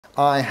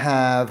I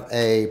have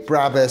a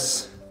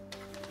Brabus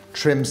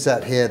trim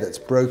set here that's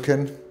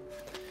broken.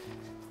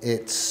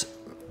 It's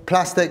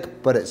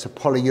plastic, but it's a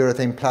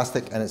polyurethane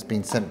plastic, and it's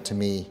been sent to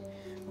me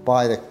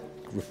by the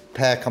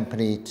repair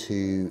company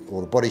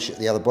or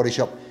the other body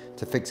shop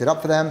to fix it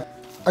up for them.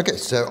 Okay,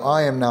 so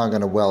I am now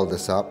going to weld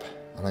this up,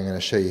 and I'm going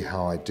to show you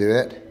how I do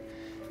it.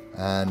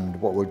 And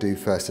what we'll do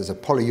first is a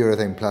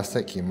polyurethane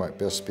plastic. You might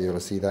just be able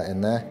to see that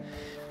in there.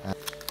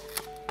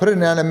 Put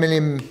an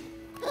aluminium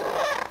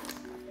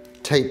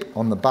tape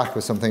on the back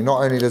or something.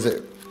 Not only does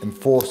it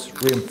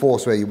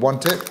reinforce where you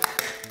want it,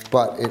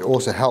 but it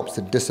also helps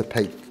to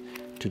dissipate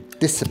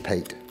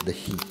the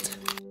heat.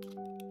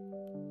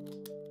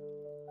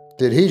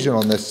 The adhesion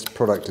on this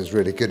product is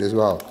really good as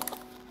well.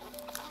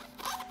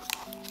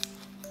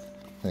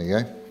 There you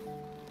go.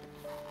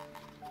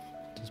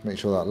 Just make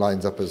sure that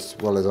lines up as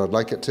well as I'd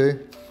like it to.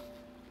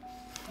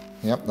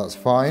 Yep, that's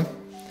fine.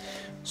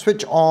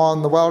 Switch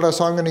on the welder.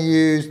 So I'm going to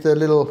use the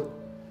little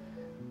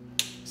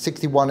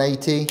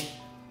 6180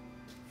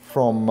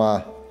 from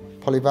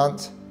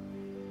Polyvance.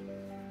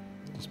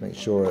 Just make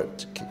sure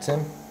it kicks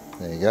in.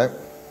 There you go.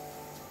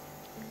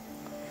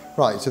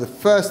 Right, so the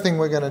first thing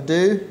we're going to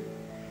do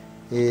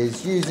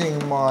is,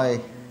 using my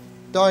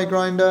die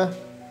grinder,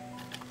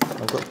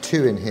 I've got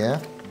two in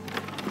here.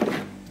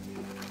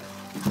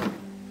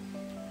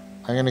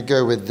 I'm going to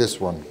go with this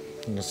one.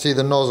 You can see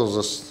the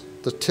nozzles,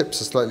 the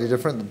tips are slightly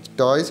different, the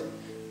dies.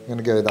 I'm going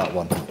to go with that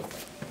one.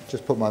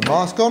 Just put my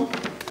mask on.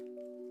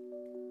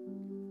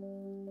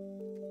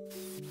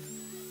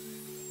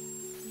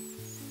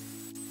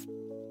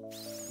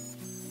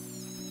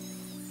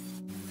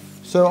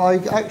 So I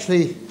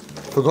actually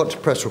forgot to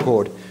press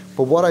record,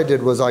 but what I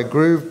did was I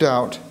grooved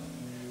out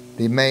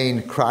the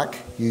main crack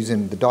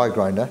using the die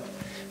grinder,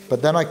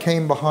 but then I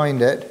came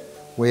behind it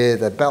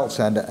with a belt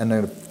sander and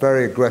a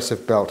very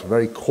aggressive belt, a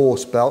very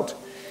coarse belt,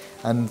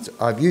 and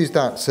I've used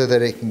that so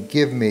that it can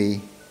give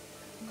me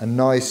a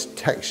nice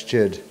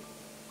textured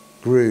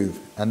groove,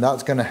 and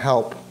that's going to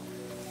help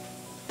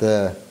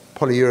the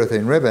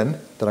polyurethane ribbon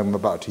that I'm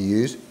about to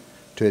use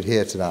to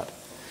adhere to that.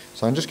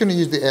 So I'm just going to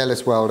use the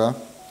airless welder,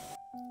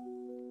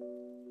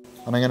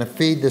 and I'm going to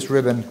feed this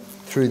ribbon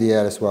through the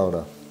airless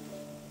welder.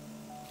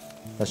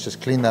 Let's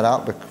just clean that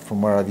out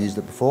from where I've used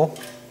it before.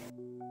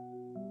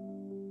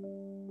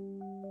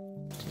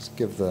 Just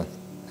give the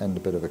end a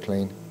bit of a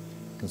clean.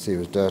 You can see it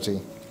was dirty.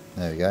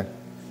 There we go.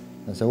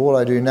 And so all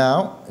I do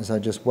now is I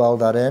just weld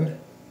that in.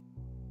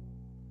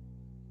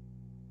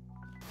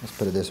 Let's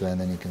put it this way and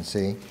then you can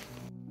see.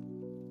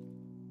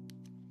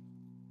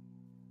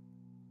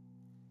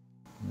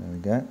 There we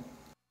go.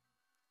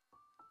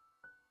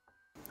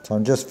 So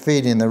I'm just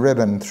feeding the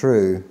ribbon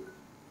through,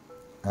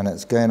 and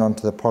it's going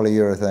onto the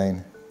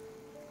polyurethane.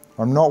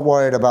 I'm not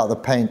worried about the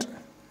paint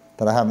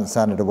that I haven't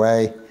sanded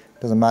away.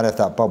 Doesn't matter if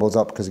that bubbles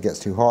up because it gets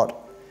too hot,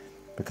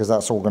 because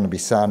that's all going to be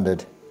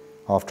sanded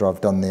after I've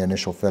done the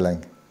initial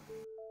filling.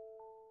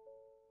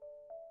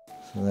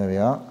 So there we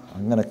are.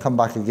 I'm going to come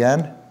back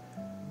again,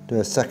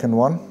 do a second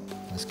one.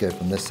 Let's go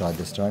from this side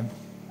this time.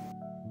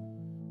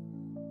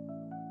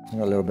 I've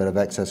got a little bit of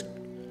excess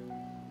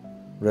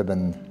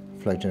ribbon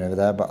floating over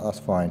there, but that's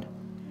fine.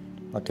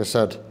 Like I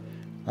said,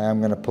 I am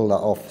going to pull that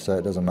off so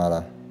it doesn't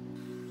matter.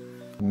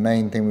 The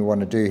main thing we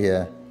want to do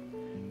here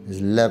is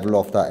level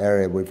off that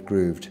area we've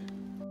grooved.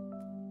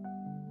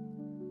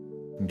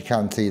 And you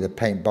can see the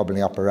paint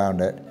bubbling up around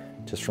it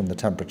just from the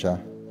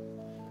temperature.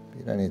 But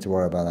you don't need to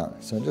worry about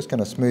that. So I'm just going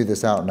to smooth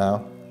this out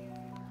now.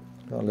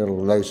 Got a little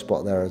low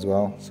spot there as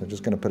well, so I'm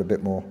just going to put a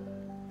bit more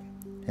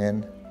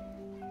in.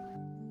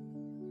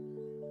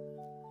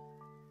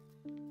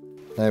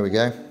 There we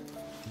go.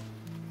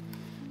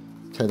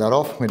 Take that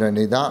off, we don't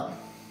need that.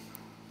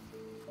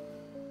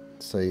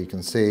 So you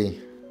can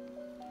see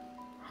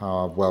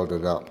how I've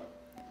welded it up.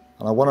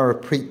 And I want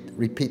to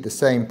repeat the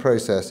same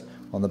process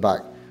on the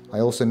back. I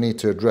also need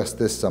to address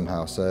this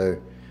somehow, so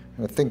I'm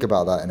going to think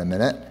about that in a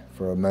minute,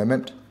 for a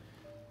moment,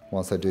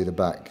 once I do the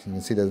back. You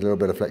can see there's a little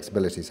bit of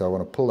flexibility, so I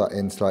want to pull that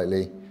in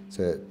slightly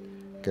so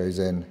it goes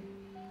in,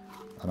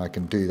 and I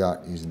can do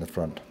that using the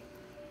front.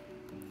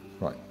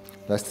 Right,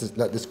 let's just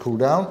let this cool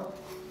down.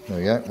 There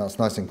we go, that's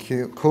nice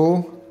and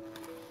cool.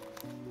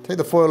 Take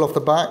the foil off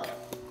the back,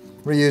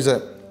 reuse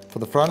it for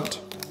the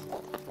front.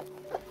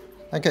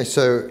 Okay,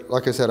 so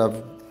like I said,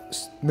 I've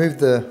moved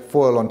the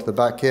foil onto the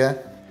back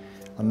here,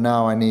 and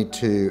now I need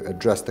to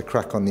address the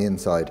crack on the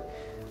inside.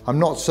 I'm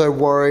not so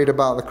worried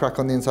about the crack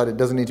on the inside. It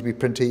doesn't need to be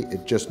printy,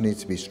 it just needs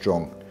to be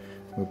strong.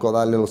 We've got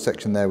that little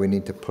section there, we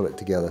need to pull it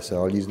together, so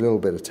I'll use a little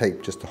bit of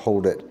tape just to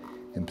hold it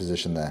in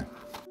position there.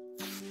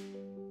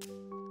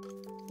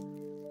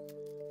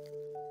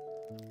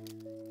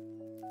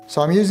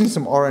 So I'm using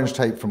some orange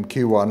tape from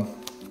Q1.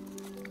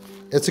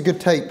 It's a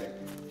good tape.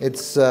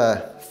 It's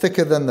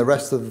thicker than the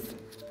rest of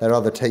their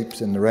other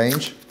tapes in the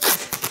range,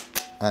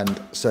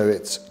 and so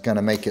it's going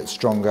to make it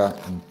stronger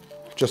and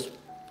just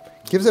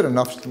gives it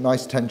enough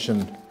nice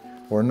tension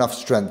or enough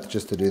strength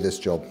just to do this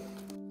job.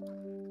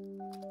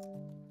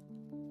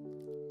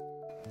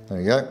 There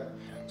you go.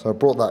 So I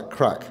brought that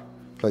crack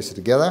closer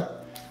together.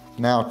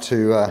 Now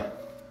to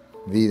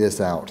V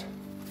this out.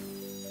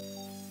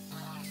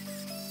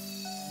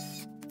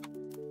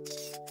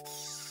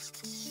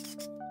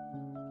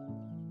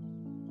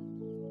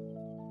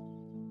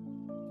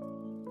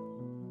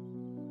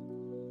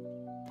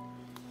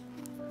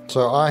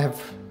 So I have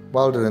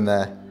welded in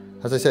there.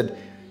 As I said,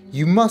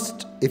 you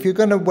must, if you're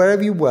gonna,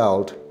 wherever you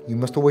weld, you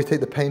must always take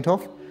the paint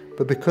off.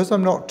 But because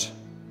I'm not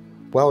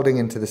welding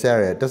into this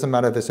area, it doesn't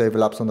matter if this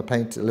overlaps on the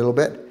paint a little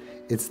bit.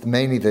 It's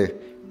mainly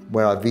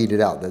where I V'd it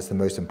out that's the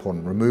most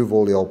important. Remove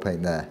all the old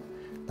paint there.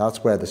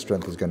 That's where the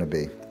strength is gonna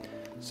be.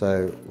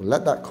 So we'll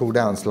let that cool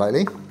down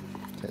slightly.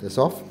 Take this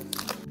off.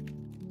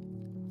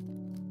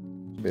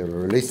 Be able to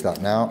release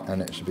that now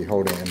and it should be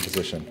holding it in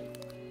position.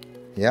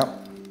 Yep.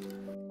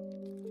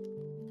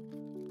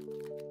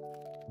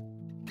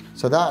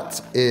 So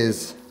that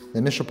is the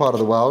initial part of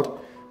the weld.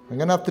 I'm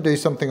gonna have to do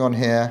something on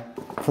here.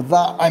 For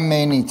that, I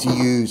may need to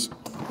use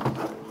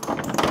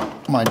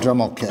my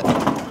Dremel kit.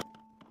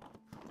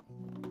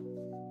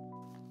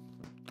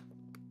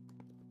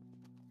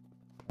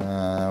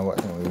 What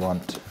do we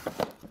want?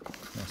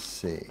 Let's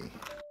see.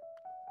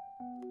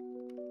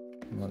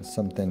 We want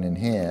something in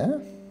here.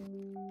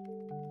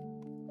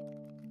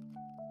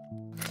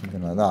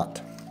 Something like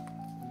that.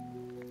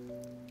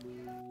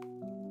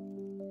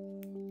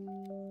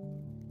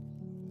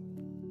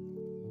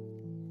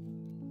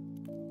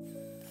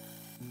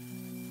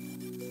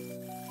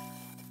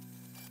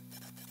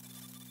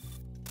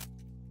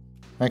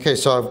 Okay,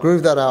 so I've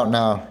grooved that out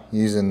now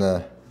using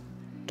the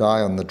die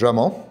on the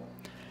Dremel.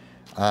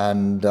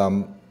 And,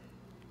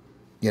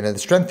 you know, the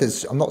strength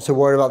is, I'm not so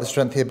worried about the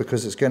strength here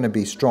because it's going to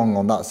be strong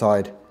on that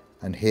side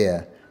and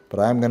here.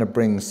 But I am going to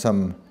bring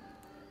some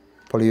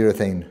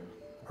polyurethane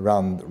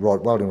around the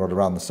welding rod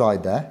around the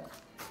side there.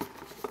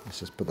 Let's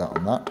just put that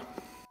on that.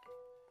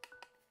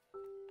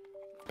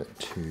 A bit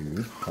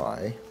too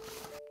high.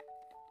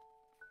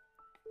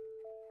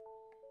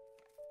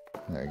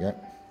 There we go.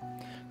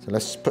 So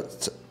let's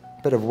put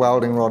bit of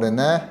welding rod in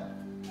there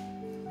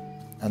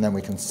and then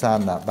we can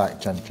sand that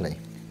back gently.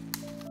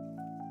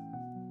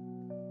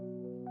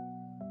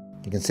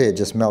 You can see it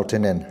just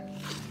melting in.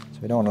 So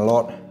we don't want a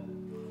lot.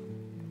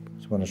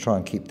 Just want to try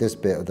and keep this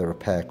bit of the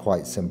repair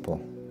quite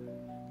simple.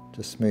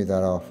 Just smooth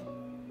that off.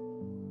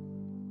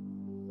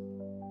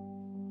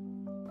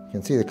 You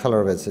can see the colour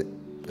of it's a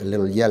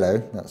little yellow.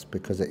 That's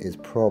because it is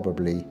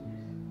probably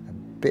a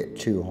bit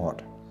too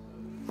hot.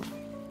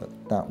 But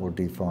that will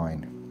do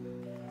fine.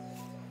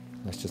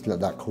 Let's just let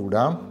that cool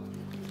down.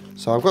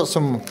 So I've got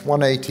some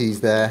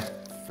 180s there,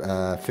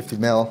 50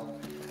 mil,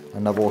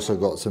 and I've also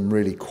got some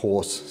really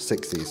coarse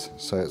 60s.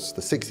 So it's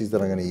the 60s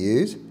that I'm going to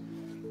use.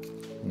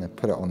 And I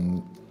put it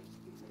on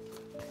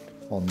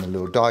the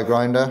little die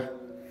grinder,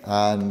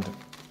 and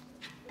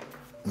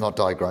not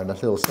die grinder,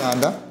 little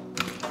sander.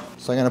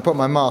 So I'm going to put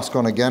my mask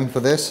on again for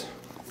this.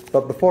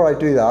 But before I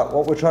do that,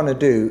 what we're trying to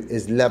do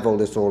is level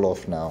this all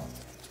off now.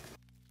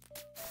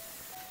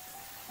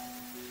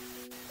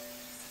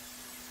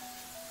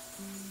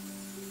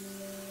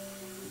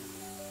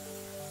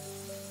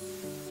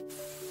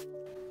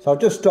 So I'll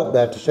just stop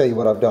there to show you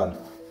what I've done.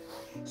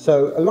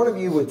 So a lot of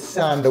you would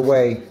sand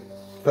away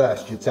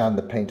first, you'd sand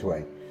the paint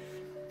away.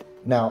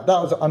 Now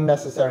that was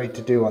unnecessary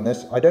to do on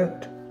this.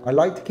 I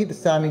like to keep the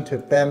sanding to a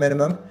bare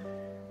minimum,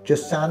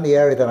 just sand the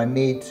area that I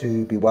need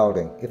to be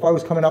welding. If I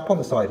was coming up on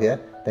the side here,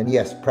 then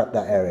yes, prep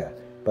that area.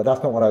 But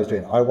that's not what I was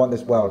doing. I want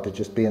this weld to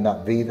just be in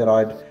that V that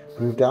I'd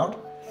grooved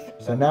out.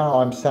 So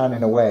now I'm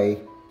sanding away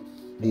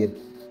the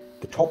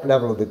top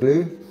level of the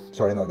glue,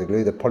 sorry, not the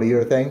glue, the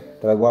polyurethane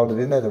that I welded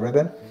in there, the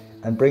ribbon,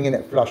 and bringing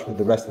it flush with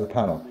the rest of the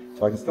panel.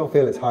 So I can still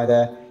feel it's high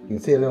there. You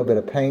can see a little bit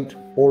of paint.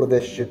 All of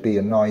this should be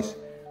a nice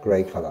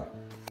grey colour.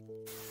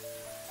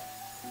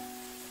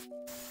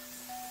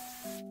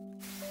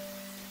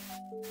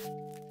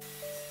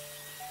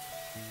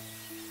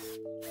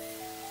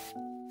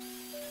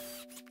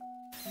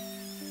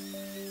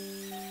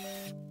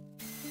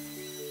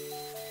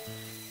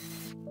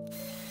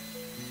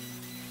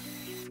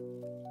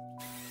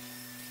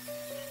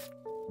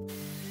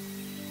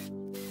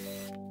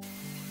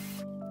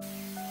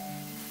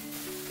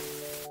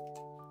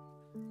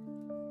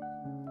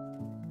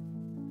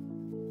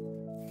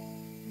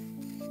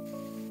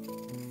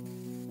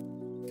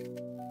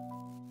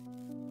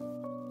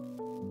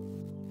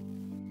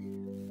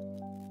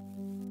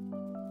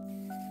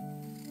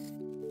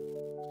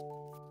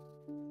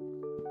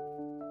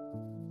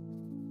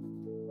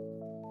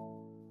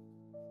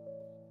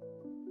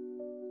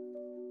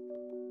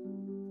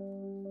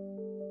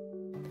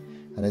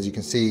 And as you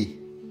can see,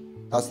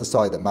 that's the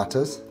side that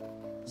matters.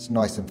 It's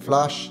nice and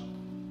flush.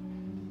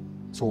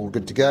 It's all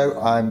good to go.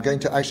 I'm going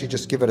to actually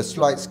just give it a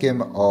slight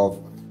skim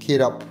of keyed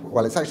up.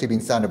 Well, it's actually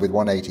been sanded with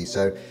 180,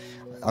 so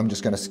I'm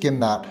just going to skim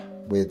that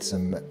with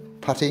some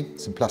putty,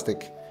 some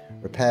plastic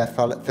repair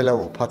filler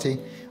or putty.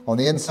 On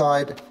the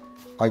inside,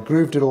 I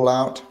grooved it all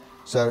out,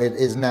 so it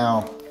is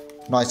now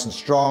nice and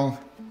strong.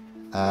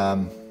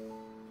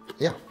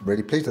 Yeah,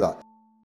 really pleased with that.